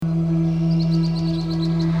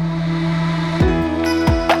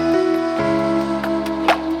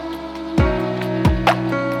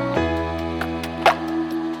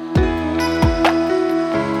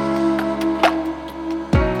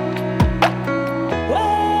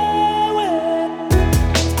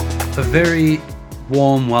very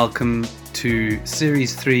warm welcome to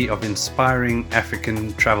Series 3 of Inspiring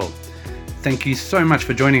African Travel. Thank you so much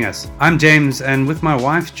for joining us. I'm James, and with my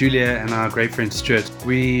wife Julia and our great friend Stuart,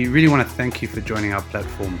 we really want to thank you for joining our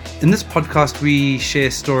platform. In this podcast, we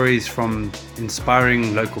share stories from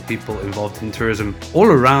inspiring local people involved in tourism all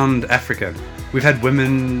around Africa. We've had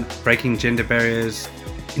women breaking gender barriers.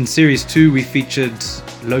 In Series 2, we featured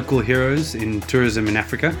local heroes in tourism in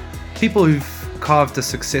Africa, people who've carved a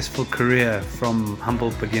successful career from humble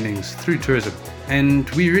beginnings through tourism. And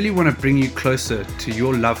we really want to bring you closer to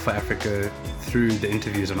your love for Africa through the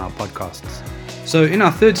interviews on our podcasts. So in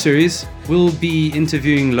our third series, we'll be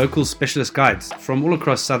interviewing local specialist guides from all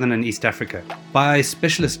across Southern and East Africa. By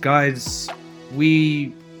specialist guides,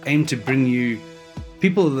 we aim to bring you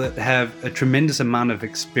people that have a tremendous amount of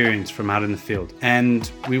experience from out in the field.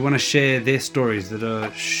 And we want to share their stories that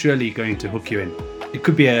are surely going to hook you in. It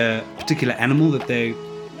could be a particular animal that they're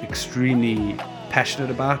extremely passionate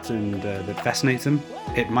about and that fascinates them.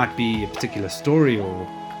 It might be a particular story or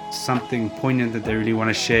something poignant that they really want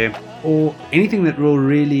to share, or anything that will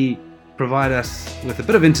really provide us with a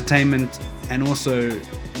bit of entertainment and also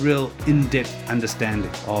real in-depth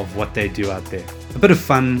understanding of what they do out there. A bit of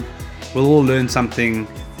fun, we'll all learn something,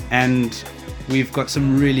 and we've got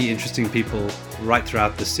some really interesting people right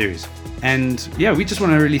throughout this series. And yeah, we just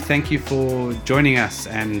want to really thank you for joining us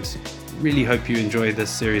and really hope you enjoy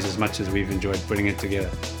this series as much as we've enjoyed putting it together.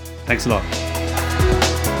 Thanks a lot.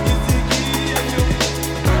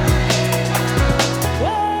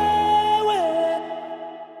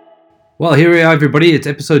 Well, here we are, everybody. It's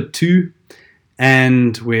episode 2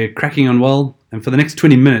 and we're cracking on well. And for the next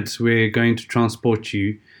 20 minutes, we're going to transport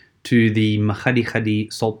you to the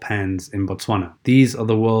Makgadikgadi salt pans in Botswana. These are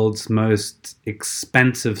the world's most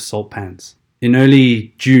expansive salt pans. In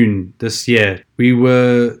early June this year, we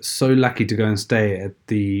were so lucky to go and stay at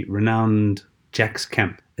the renowned Jack's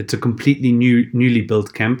Camp. It's a completely newly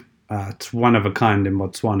built camp. It's one of a kind in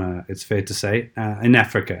Botswana, it's fair to say, in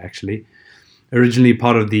Africa actually. Originally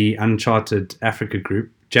part of the Uncharted Africa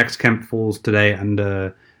group, Jack's Camp falls today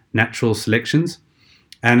under Natural Selections.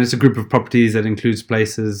 And it's a group of properties that includes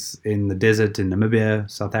places in the desert in Namibia,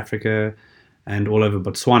 South Africa, and all over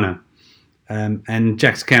Botswana. And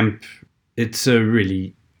Jack's Camp, it's a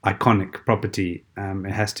really iconic property,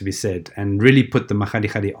 it has to be said, and really put the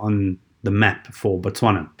Makgadikgadi on the map for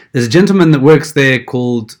Botswana. There's a gentleman that works there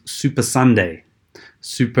called Super Sunday.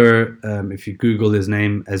 Super, if you Google his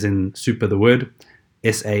name, as in super the word,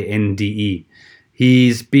 Sande.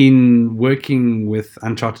 He's been working with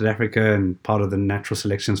Uncharted Africa and part of the Natural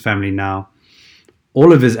Selections family now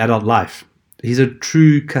all of his adult life. He's a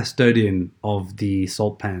true custodian of the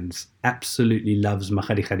salt pans, absolutely loves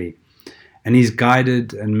Makgadikgadi. And he's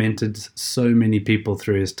guided and mentored so many people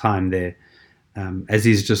through his time there, as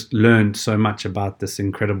he's just learned so much about this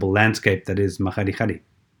incredible landscape that is Makgadikgadi.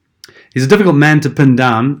 He's a difficult man to pin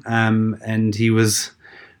down, and he was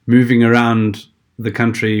moving around the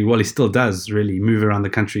country. Well, he still does really move around the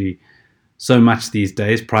country so much these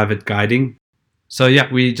days, private guiding. So yeah,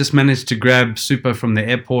 we just managed to grab Super from the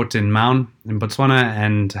airport in Maun in Botswana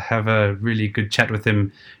and have a really good chat with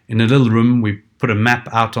him in a little room. We put a map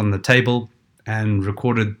out on the table and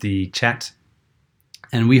recorded the chat,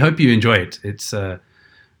 and we hope you enjoy it. It's a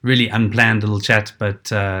really unplanned little chat,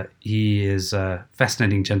 but he is a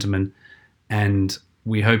fascinating gentleman, and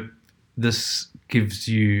we hope this gives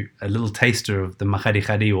you a little taster of the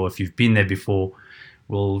Makgadikgadi, or if you've been there before,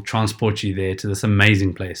 we'll transport you there to this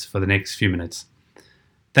amazing place for the next few minutes.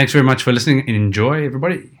 Thanks very much for listening and enjoy,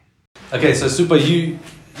 everybody. Okay, so Super, you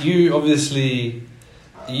obviously,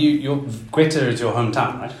 your Gweta is your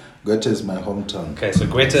hometown, right? Gweta is my hometown. Okay, so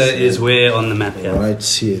Gweta is where on the map here? Right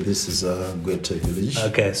here, this is Gweta village.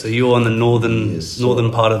 Okay, so you're on the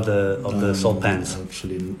northern part of the salt pans.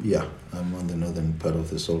 Actually, yeah, I'm on the northern part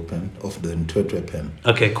of the salt pan, of the Ntwetwe pan.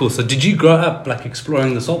 Okay, cool. So did you grow up like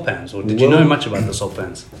exploring the salt pans, or did you know much about the salt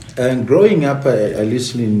pans? And growing up, I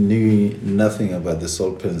literally knew nothing about the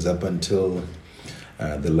salt pans up until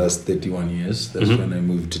the last 31 years. That's when I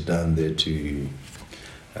moved down there to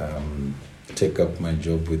take up my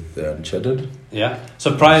job with Uncharted. Yeah.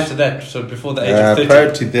 So prior to that, so before the age of 30?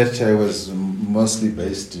 Prior to that, I was mostly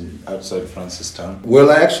based outside Francistown.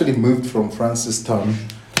 Well, I actually moved from Francistown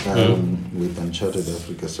with Uncharted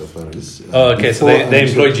Africa Safaris. Okay, so they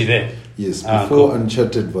employed you there? Yes, before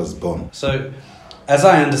Uncharted was born. So, as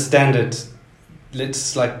I understand it,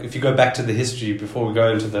 let's, like, if you go back to the history before we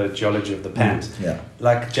go into the geology of the pans,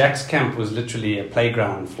 like Jack's Camp was literally a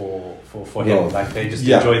playground for him. Like they just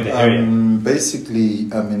enjoyed the area. Basically,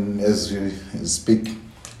 I mean, as we speak,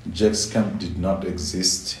 Jack's Camp did not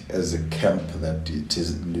exist as a camp that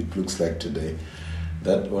it looks like today.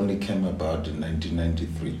 That only came about in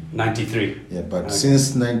 1993. 93. Yeah, but Okay.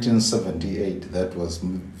 since 1978, that was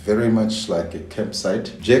very much like a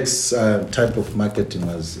campsite. Jack's type of marketing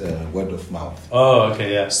was word of mouth. Oh,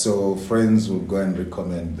 okay, yeah. So friends would go and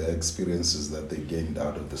recommend the experiences that they gained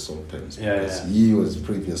out of the salt pens. Yeah, Because yeah. he was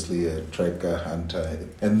previously a tracker, hunter.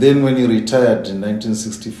 And then when he retired in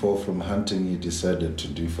 1964 from hunting, he decided to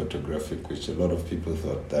do photographic, which a lot of people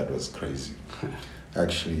thought that was crazy.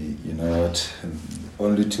 Actually, you know what?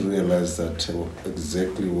 Only to realize that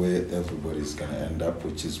exactly where everybody's going to end up,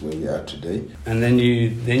 which is where we are today. And then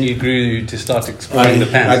you grew to start exploring the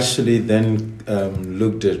pans. Actually then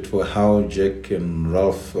looked at how Jack and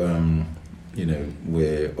Ralph,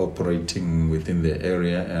 were operating within the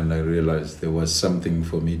area, and I realized there was something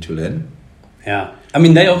for me to learn. Yeah. I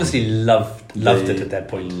mean, they obviously loved They it at that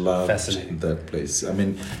point. Loved Fascinating. that place. I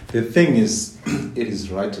mean, the thing is, it is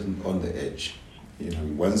right on the edge. You know,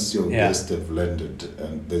 once your Yeah. guests have landed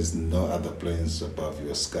and there's no other planes above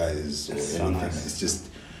your skies or It's so anything, nice. it's just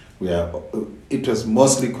it was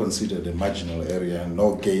mostly considered a marginal area,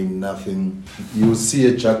 no game, nothing. You see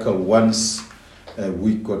a jackal once a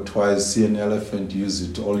week or twice, see an elephant, use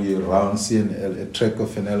it all year round, see a track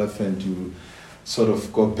of an elephant, you sort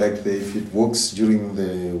of go back there. If it walks during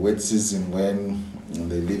the wet season when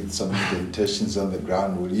they leave some indentations on the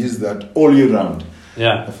ground, we'll use that all year round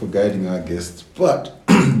Yeah. for guiding our guests. But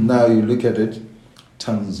now you look at it,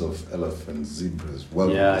 tons of elephants, zebras,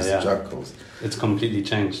 wildebeest, Yeah. jackals. It's completely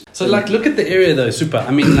changed. So, like, look at the area, though, Super.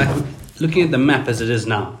 I mean, like, looking at the map as it is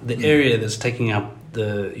now, the area that's taking up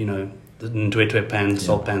the Ndwedwe pans,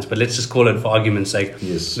 salt pans, but let's just call it, for argument's sake,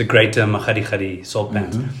 Yes. the greater Mahadi salt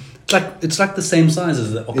pans. It's like the same size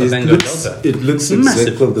as the It Okavango looks, Delta. it looks Massive.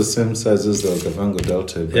 exactly the same size as the Okavango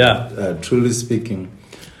Delta. But, Yeah. Truly speaking,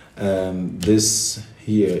 this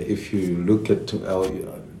here, if you look at our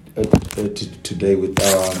today with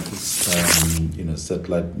our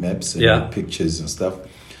satellite maps and Yeah. pictures and stuff,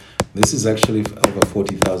 this is actually over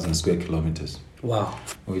 40,000 square kilometers. Wow.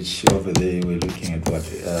 Which over there we're looking at what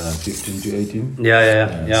 15 to 18.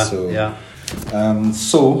 Yeah.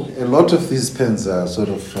 So a lot of these pens are sort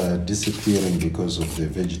of disappearing because of the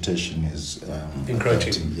vegetation is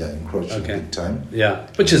Encroaching. encroaching Okay. big time. Yeah.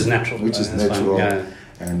 Which is natural. Which is That's fine. natural, Yeah.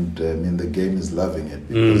 and I mean the game is loving it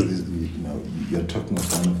because you're talking of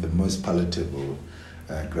one of the most palatable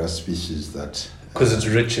grass species that. Because it's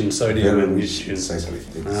rich in sodium very and rich, nutrients. exactly.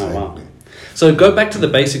 Oh, wow. So go back to the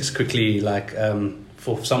basics quickly, like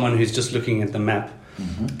for someone who's just looking at the map,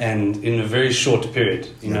 and in a very short period,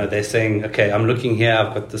 they're saying, okay, I'm looking here,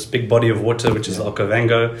 I've got this big body of water, which is the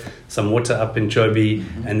Okavango, some water up in Chobe,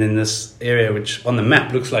 and then this area, which on the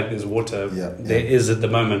map looks like there's water. There is at the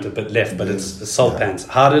moment a bit left, but it's the salt pans.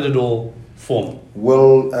 How did it all form?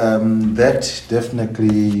 Well, that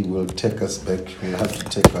definitely will take us back. We'll have to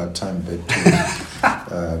take our time back to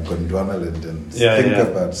Gondwanaland and think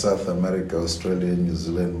about South America, Australia, New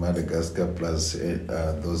Zealand, Madagascar, plus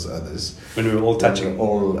those others. When we were all touching.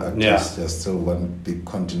 All are just still one big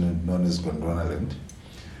continent known as Gondwanaland.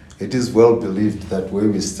 It is well believed that where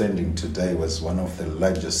we're standing today was one of the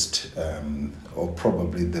largest, or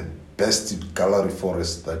probably the best gallery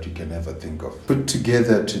forest that you can ever think of. Put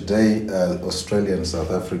together today, Australia and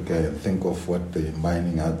South Africa, and think of what they're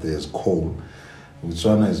mining out there as coal.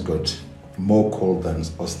 Botswana has got more coal than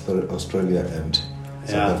Australia and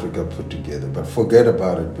South Africa put together. But forget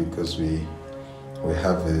about it because we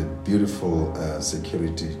have a beautiful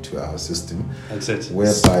security to our system. That's it.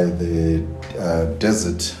 Whereby the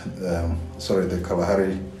the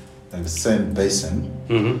Kalahari sand basin,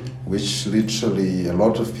 which literally a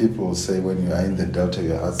lot of people say when you are in the Delta,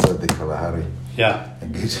 you're outside the Kalahari. Yeah. A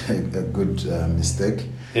good mistake.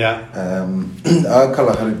 Yeah. Our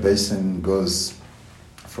Kalahari basin goes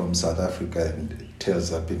from South Africa and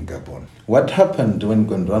tails up in Gabon. What happened when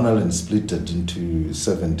Gondwanaland split into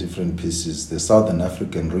 7 different pieces, the Southern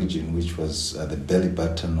African region, which was the belly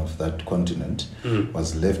button of that continent,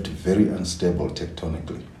 was left very unstable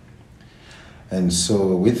tectonically. And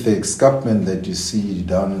so with the escarpment that you see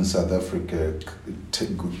down in South Africa,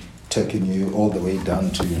 taking you all the way down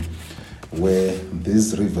to where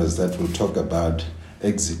these rivers that we'll talk about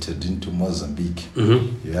exited into Mozambique.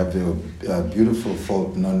 You have a beautiful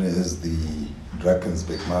fault known as the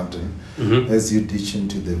Drakensberg Mountain. As you ditch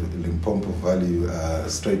into the Limpopo Valley, you are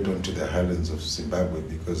straight onto the highlands of Zimbabwe,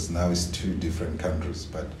 because now it's 2 different countries,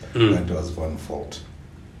 but that was one fault.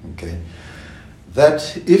 Okay.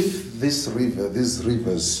 That if these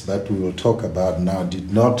rivers that we will talk about now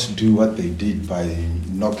did not do what they did by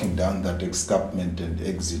knocking down that escarpment and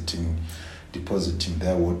exiting depositing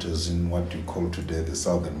their waters in what you call today the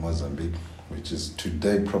southern Mozambique, which is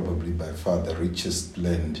today probably by far the richest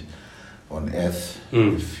land on earth.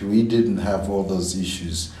 If we didn't have all those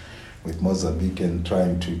issues with Mozambique and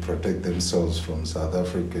trying to protect themselves from South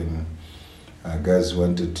African guys who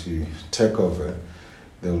wanted to take over,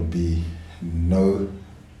 there will be no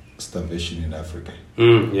starvation in Africa.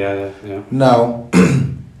 Yeah. Now,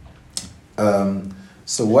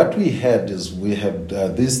 so what we had is we had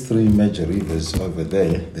these three major rivers over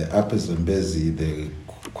there, the Upper Zambezi, the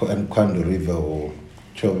Kwando River, or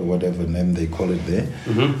Chobe, whatever name they call it there,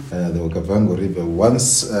 the Okavango River,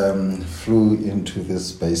 once flew into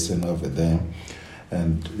this basin over there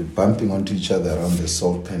and bumping onto each other around the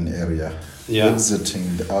Salt Pan area,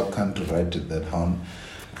 exiting our country right at that horn,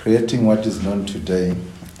 creating what is known today.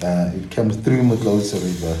 It comes through Muglosa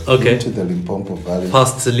River into the Limpopo Valley,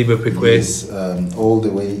 past Saliba Piquet, yes, all the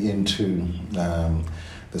way into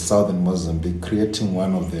the southern Mozambique, creating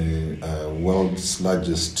one of the world's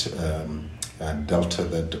largest delta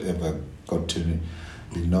that ever got to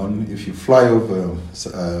be known. If you fly over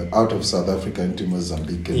out of South Africa into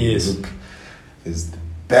Mozambique and you look, there's the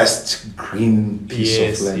best green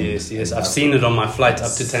piece of land. Yes. I've seen it on my flight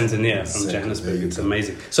up to Tanzania from Johannesburg. It's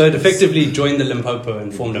amazing. So it effectively joined the Limpopo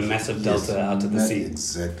and formed a massive delta out of the sea.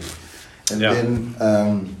 Exactly. And then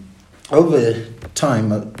over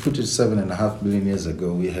time, I put it 7.5 million years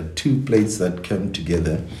ago, we had two plates that came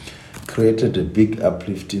together, created a big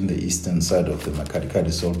uplift in the eastern side of the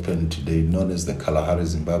Makadikari Salt Pan, today known as the Kalahari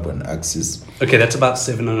Zimbabwean axis. Okay, that's about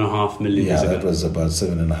 7.5 million years ago. Yeah, that was about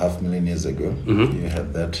 7.5 million years ago. You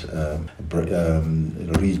had that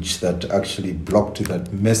ridge that actually blocked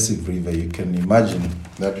that massive river. You can imagine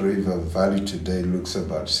that river valley today looks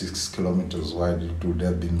about 6 kilometers wide. It would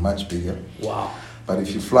have been much bigger. Wow. But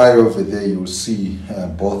if you fly over there, you'll see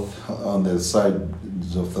both on the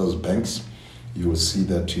sides of those banks, you will see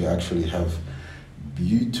that you actually have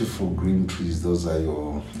beautiful green trees. Those are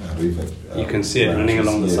your river. You can see it running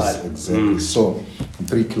along the side. Exactly. So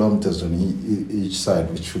 3 kilometers on each side,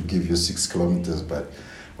 which would give you 6 kilometers, but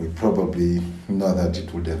we probably know that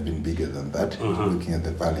it would have been bigger than that, looking at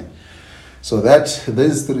the valley. So that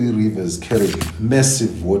these three rivers carried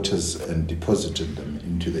massive waters and deposited them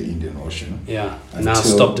into the Indian Ocean. Yeah, now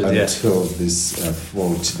stopped it. Until this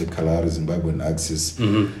fault, the Kalahari Zimbabwean axis.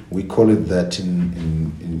 We call it that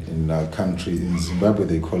in our country. In Zimbabwe,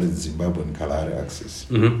 they call it Zimbabwean Kalahari axis.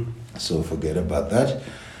 So forget about that.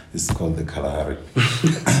 It's called the Kalahari.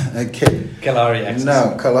 Okay. Kalahari axis.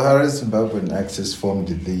 Now, Kalahari Zimbabwean axis formed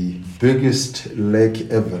the biggest lake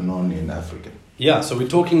ever known in Africa. Yeah, so we're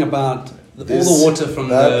talking about all the water from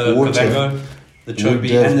the Okavango, the Chobe,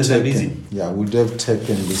 and the Zambezi. Would have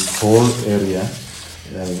taken this whole area,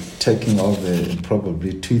 taking all the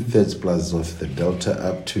probably 2/3 plus of the delta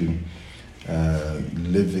up to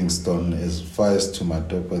Livingstone, as far as to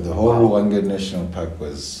Matopa. The whole Ruwange National Park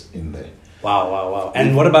was in there. Wow.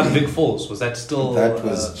 And what about Vic Falls? Was that still... That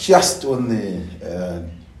was just on the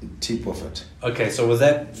tip of it. Okay, so was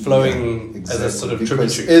that flowing as a sort of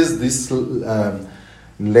tributary? As this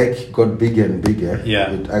lake got bigger and bigger,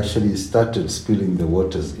 yeah, it actually started spilling the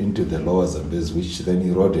waters into the lower Zambezi, which then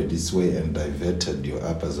eroded its way and diverted your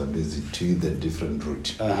upper Zambezi to the different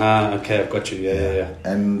route. Okay, I've got you. Yeah.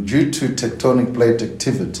 And due to tectonic plate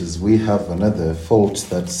activities, we have another fault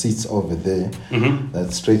that sits over there,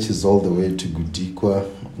 that stretches all the way to Gudikwa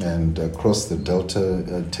and across the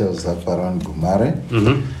delta, tails up around Gumare.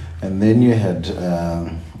 And then you had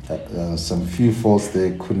some few faults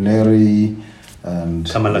there, Kuneri and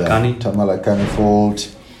Tamalakani fault,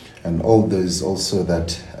 and all those also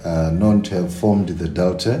that are known to have formed the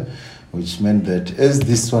delta, which meant that as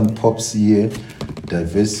this one pops here,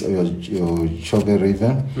 diverts your Chobe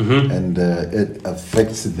River, and it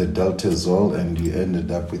affects the delta as well, and you ended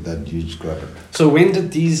up with that huge graben. So when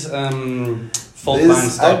did these fault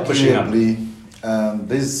lines start pushing up?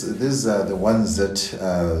 These are the ones that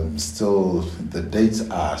still, the dates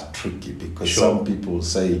are tricky, because some people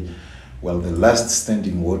say, well, the last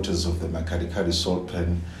standing waters of the Makadikari Salt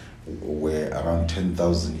Pan were around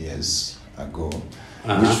 10,000 years ago,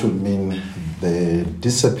 which would mean the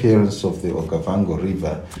disappearance of the Okavango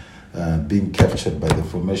River being captured by the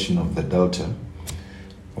formation of the delta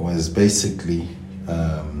was basically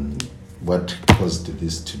what caused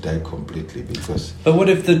this to die completely. Because but what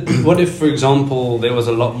if for example there was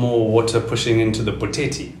a lot more water pushing into the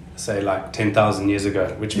Buteti, say like 10,000 years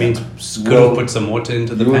ago, which means could have put some water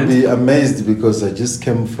into the pans? You'll be amazed, because I just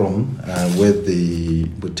came from where the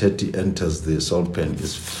Buteti enters the salt pan,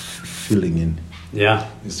 is filling in. Yeah.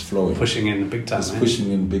 is flowing. Pushing in big time. It's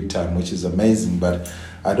pushing in big time, which is amazing. But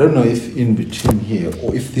I don't know if in between here,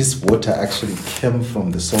 or if this water actually came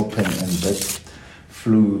from the salt pan and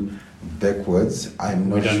flew backwards. I'm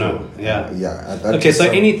not sure. We don't know. Yeah. Yeah. Okay, so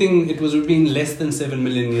anything, it was been less than 7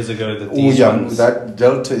 million years ago that these ones... that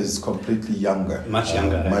delta is completely younger. Much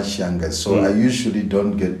younger. Much younger. So I usually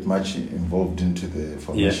don't get much involved into the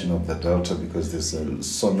formation of the delta because there's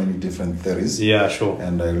so many different theories. Yeah, sure.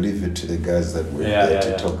 And I leave it to the guys that were there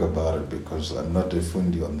to talk about it because I'm not a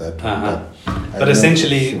fundi on that one. But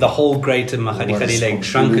essentially, the whole greater Makgadikgadi Lake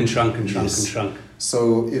shrunk and shrunk and shrunk and shrunk.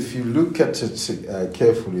 So if you look at it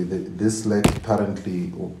carefully, this lake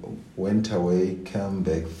apparently went away, came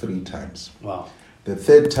back 3 times. Wow. The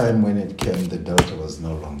 3rd time when it came, the delta was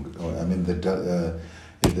no longer. The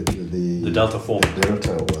delta formed. The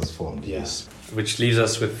delta was formed. Yes. Which leaves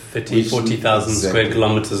us with 40,000 square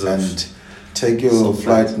kilometers of. And take your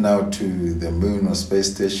flight now to the moon or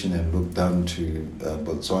space station and look down to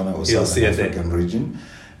Botswana or South African region.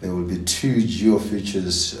 There will be 2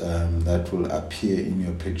 geofeatures that will appear in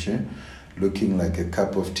your picture, looking like a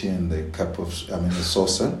cup of tea and a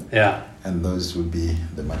saucer. Yeah. And those will be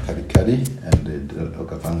the Makgadikgadi and the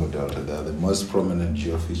Okavango Delta. They are the most prominent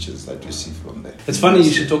geofeatures that you see from there. It's funny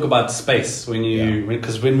you should talk about space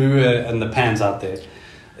because when we were in the pans out there,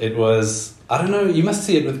 it was, I don't know, you must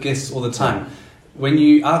see it with guests all the time. When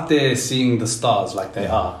you out there seeing the stars like they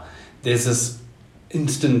are, there's this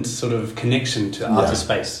instant sort of connection to outer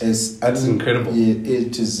space. It's incredible.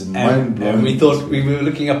 It is mind-blowing. And we thought, we were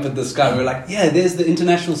looking up at the sky, we were like, yeah, there's the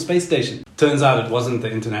International Space Station. Turns out it wasn't the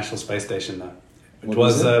International Space Station though.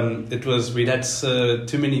 It was we'd had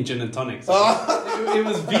too many gin and tonics. It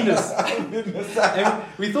was Venus. And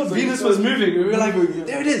we thought Venus was moving. We were like,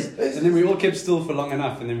 there it is. And then we all kept still for long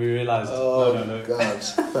enough, and then we realized, no. God,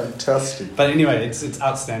 fantastic. But anyway, it's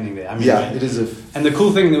outstanding there. I mean, it is and the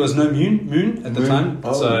cool thing, there was no moon at the time,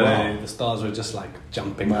 the stars were just like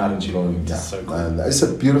jumping out at you. It's so cool. It's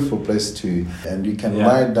a beautiful place too, and you can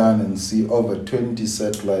lie down and see over 20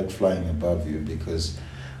 satellites flying above you because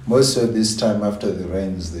most of this time after the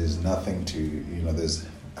rains, there's nothing there's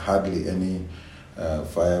hardly any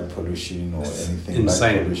fire pollution or anything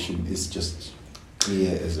like pollution. It's just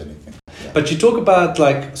clear as anything. Yeah. But you talk about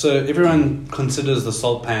so everyone considers the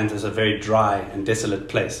salt pans as a very dry and desolate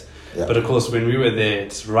place. Yeah. But of course, when we were there,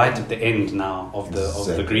 it's right at the end now of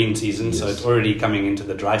the green season, so it's already coming into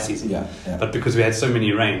the dry season. Yeah. But because we had so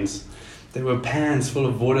many rains, there were pans full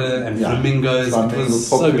of water and flamingos. It was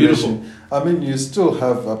so beautiful. I mean, you still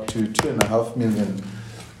have up to 2.5 million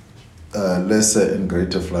lesser and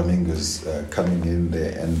greater flamingos coming in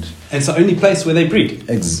there, and it's the only place where they breed.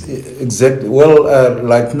 Exactly. Well,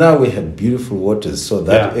 like now we had beautiful waters, so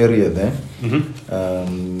that area there,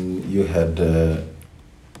 you had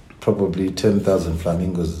probably 10,000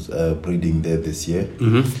 flamingos breeding there this year.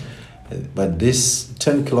 But this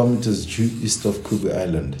 10 kilometers due east of Kubu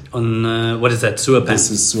Island. On, what is that, Suapan?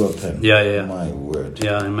 This is Suapan. Yeah. My word.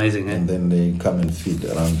 Yeah, amazing. And then they come and feed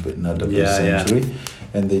around Nadab Sanctuary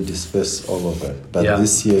and they disperse all over. But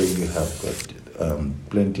this year you have got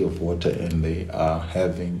plenty of water and they are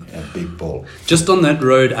having a big ball. Just on that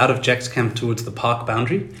road out of Jack's Camp towards the park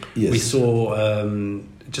boundary, we saw...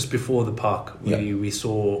 just before the park, we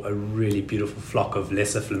saw a really beautiful flock of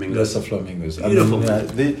lesser flamingos. Beautiful.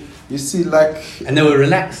 You see, and they were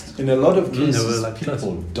relaxed. In a lot of cases,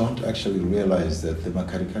 people don't actually realize that the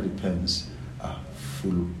Makgadikgadi pens are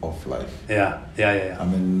full of life. Yeah. I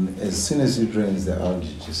mean, as soon as it rains, the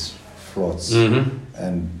algae just floats.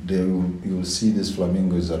 And you'll see these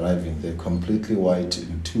flamingos arriving. They're completely white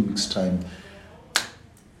in 2 weeks' time.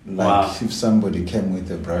 If somebody came with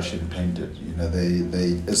a brush and painted,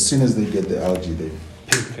 they as soon as they get the algae, they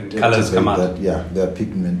pink and colors come out. Their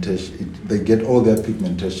pigmentation. They get all their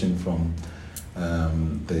pigmentation from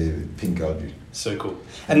the pink algae. So cool.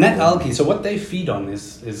 And that algae, so what they feed on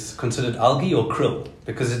is considered algae or krill,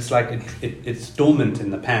 because it's like it's dormant in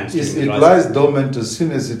the pans. Yes, it lies dormant as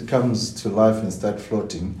soon as it comes to life and start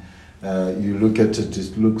floating. You look at it,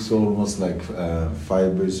 it looks almost like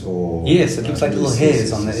fibers or... Yes, it looks like little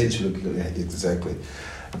hairs on the edge. Exactly.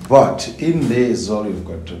 But in there as well, you've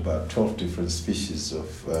got about 12 different species of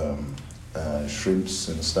shrimps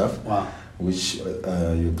and stuff, which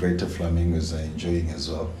your greater flamingos are enjoying as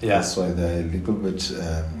well. Yeah. That's why they're a little bit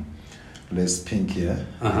less pink here,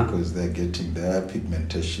 because they're getting their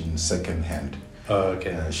pigmentation secondhand. Oh,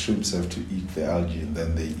 okay. Shrimps have to eat the algae and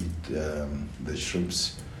then they eat the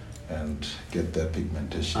shrimps and get their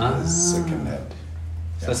pigmentation as second hand.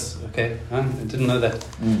 That's okay. I didn't know that.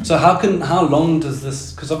 So how long does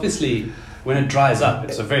this? Because obviously, when it dries up,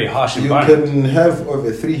 it's a very harsh You environment. can have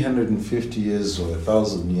over 350 years or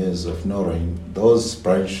 1,000 years of no rain. Those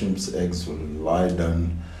brine shrimp's eggs will lie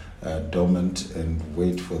down dormant and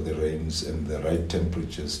wait for the rains and the right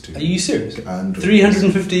temperatures to. Are you serious? 100%.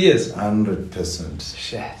 350 years? 100%.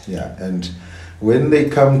 Shit. Yeah, and when they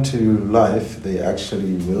come to life, they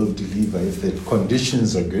actually will deliver. If the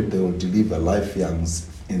conditions are good, they will deliver live youngs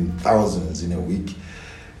in thousands in a week.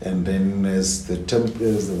 And then as the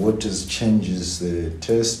waters changes the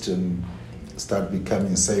taste and start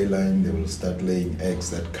becoming saline, they will start laying eggs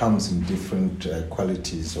that comes in different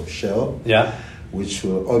qualities of shell, Yeah. which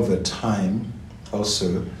will over time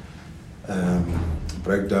also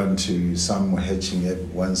break down to some hatching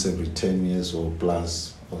once every 10 years or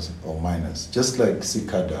plus or minus, just like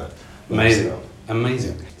cicada. Amazing.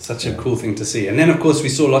 Amazing. Yeah. Such a Yeah. cool thing to see. And then, of course, we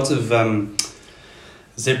saw lots of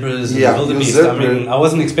zebras and Yeah, wildebeest. zebra- I mean, I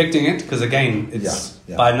wasn't expecting it because, again, it's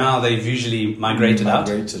Yeah. by now they've usually migrated out.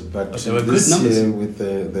 But But there were good this numbers. year, with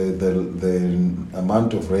the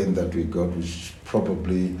amount of rain that we got, which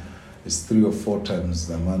probably is 3 or 4 times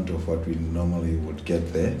the amount of what we normally would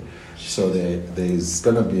get there. So there's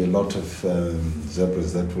going to be a lot of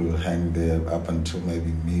zebras that will hang there up until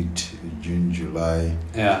maybe mid-June, July.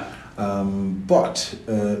 Yeah. But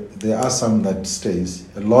there are some that stays.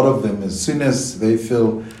 A lot of them, as soon as they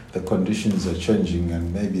feel the conditions are changing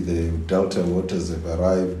and maybe the delta waters have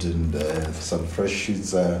arrived and some fresh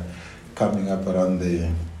shoots are coming up around the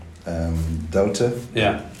delta,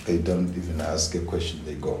 Yeah. they don't even ask a question,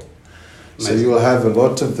 they go. So Amazing. you will have a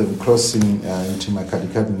lot of them crossing into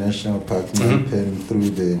Makadikati National Park, Mhm. through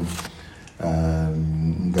the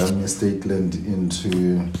Ngami State Land into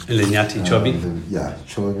Ilinyati, Chobe.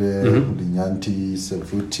 Chobe, Mhm. Linyanti,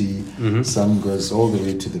 Savuti. Mhm. Some goes all the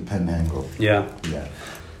way to the Panhandle. Yeah. Yeah.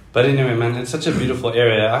 But anyway, man, it's such a beautiful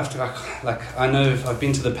area. I have to, I know I've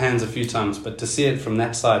been to the Pans a few times, but to see it from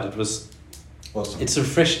that side, Awesome. it's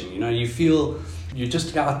refreshing. You know, you feel you're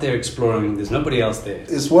just out there exploring. There's nobody else there.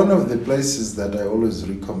 It's one of the places that I always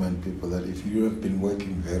recommend people that if you have been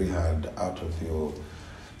working very hard out of your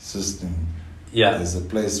system, Yeah. there's a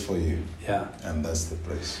place for you, Yeah. and that's the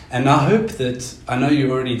place. And I hope that, I know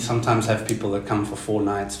you already sometimes have people that come for 4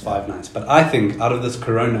 nights, 5 nights, but I think out of this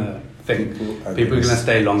Corona thing, people are going to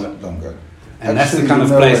stay longer. Longer. And that's the Actually, kind of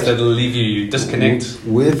you know place what? that'll leave you disconnect.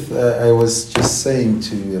 With I was just saying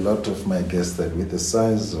to a lot of my guests that with the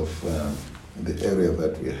size of the area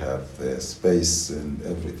that we have, the space and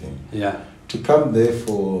everything, Yeah. to come there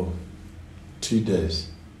for 2 days,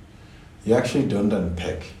 you actually don't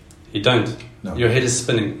unpack. You don't. No. Your head is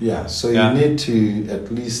spinning. Yeah, so Yeah. you need to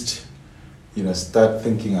at least, start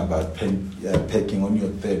thinking about packing on your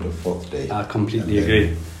 3rd or 4th day. I completely And then,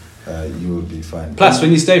 agree. You will be fine. Plus,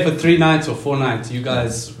 when you stay for 3 nights or 4 nights, you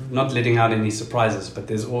guys not letting out any surprises, but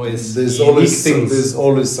there's always unique things. There's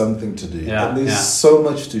always something to do. Yeah, And there's yeah. so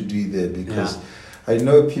much to do there because Yeah. I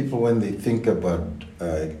know people when they think about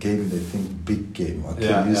game, they think big game. Okay,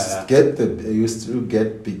 Yeah, you yeah, you still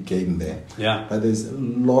get big game there, Yeah. but there's a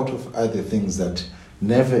lot of other things that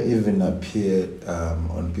never even appear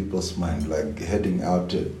on people's mind, like heading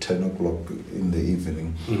out at 10 o'clock in the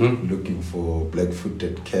evening, Mhm. looking for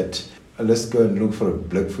black-footed cat. Let's go and look for a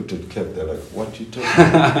black-footed cat. They're like, what you talking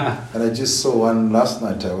about? And I just saw one last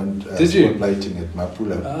night. I went Did you? spotlighting at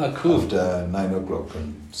Mapula Ah, cool. after 9 o'clock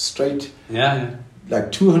and straight, Yeah.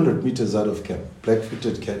 like 200 meters out of camp,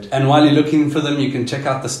 black-footed cat. And while you're looking for them, you can check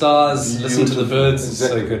out the stars, listen to the Beautiful. birds.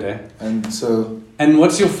 Exactly. It's so good, eh? And so, And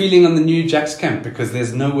what's your feeling on the new Jack's Camp? Because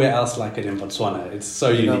there's nowhere else like it in Botswana. It's so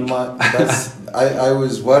unique. I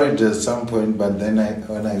was worried at some point, but then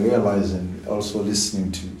when I realized, and also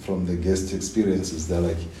listening to from the guest experiences, they're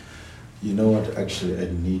like, you know what, actually I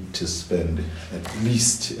need to spend at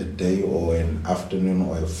least a day or an afternoon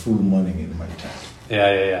or a full morning in my tent.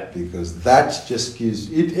 Yeah. Because that just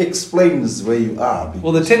it explains where you are.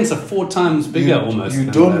 Well, the tents are 4 times bigger almost. You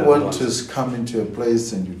than don't the want ones. to come into a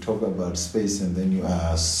place and you talk about space and then you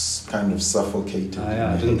are kind of suffocated.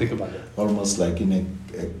 I didn't think about that. Almost like in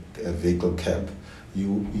a vehicle cab.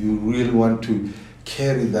 You really want to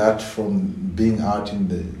carry that from being out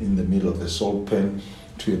in the middle of the salt pen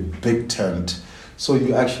to a big tent, so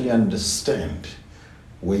you actually understand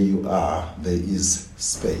where you are. There is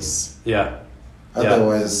space. Yeah.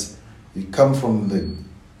 Otherwise, you come from the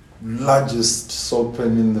largest salt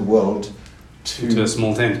pen in the world To a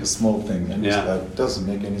small tent. a small thing, and Yeah. it doesn't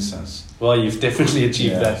make any sense. Well, you've definitely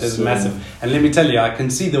achieved Yeah, that. It's so- massive. And let me tell you, I can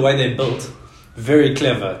see the way they're built. Very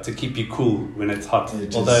clever to keep you cool when it's hot.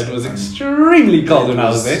 It Although is, it was and extremely cold when I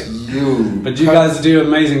was there. But you guys do an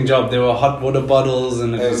amazing job. There were hot water bottles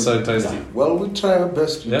and it was so toasty. Yeah. Well, we try our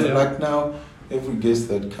best. Yeah. Like now, every guest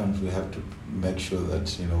that comes, we have to make sure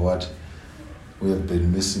that, you know what, we have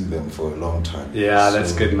been missing them for a long time. Yeah,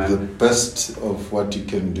 that's good, man. The best of what you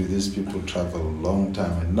can do, these people travel a long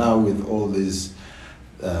time, and now with all these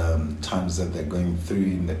times that they're going through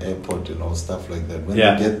in the airport and all stuff like that, when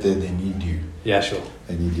they get there, they need you. Yeah, sure.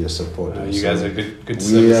 They need your support. You guys are good.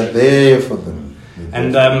 We are there for them.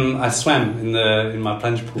 And I swam in my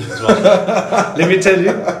plunge pool as well. Let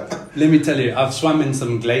me tell you, I've swum in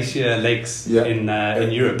some glacier lakes in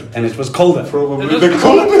Europe, and it was colder. Probably the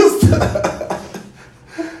coldest.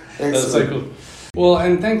 That's so cool. Well,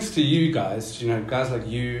 and thanks to you guys, guys like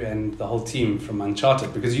you and the whole team from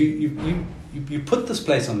Uncharted, because you put this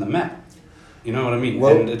place on the map. You know what I mean?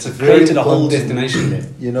 Well, and it's created a whole destination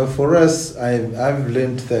there. For us, I've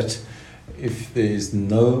learned that if there is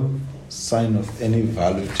no sign of any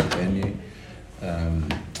value to any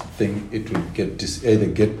thing, it will either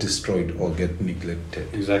get destroyed or get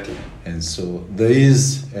neglected. Exactly. And so there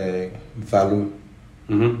is a value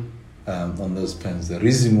on those pens. The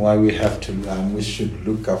reason why we should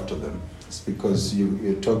look after them is because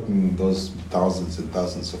you're talking those thousands and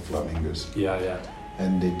thousands of flamingos. Yeah.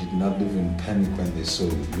 And they did not live in panic when they saw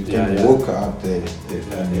you. You can walk out there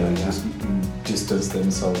and just distance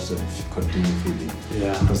themselves and continue feeding.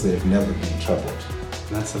 Yeah. Because they've never been troubled.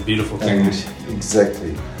 That's a beautiful thing.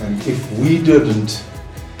 Exactly. And if we didn't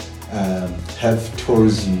have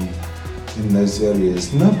tourism in those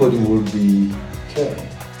areas, nobody will be caring.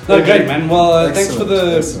 No, great, man. Well, thanks for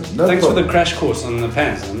Excellent. the crash course on the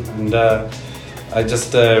pans, man.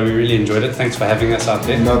 And we really enjoyed it. Thanks for having us out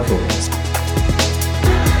there. No problem.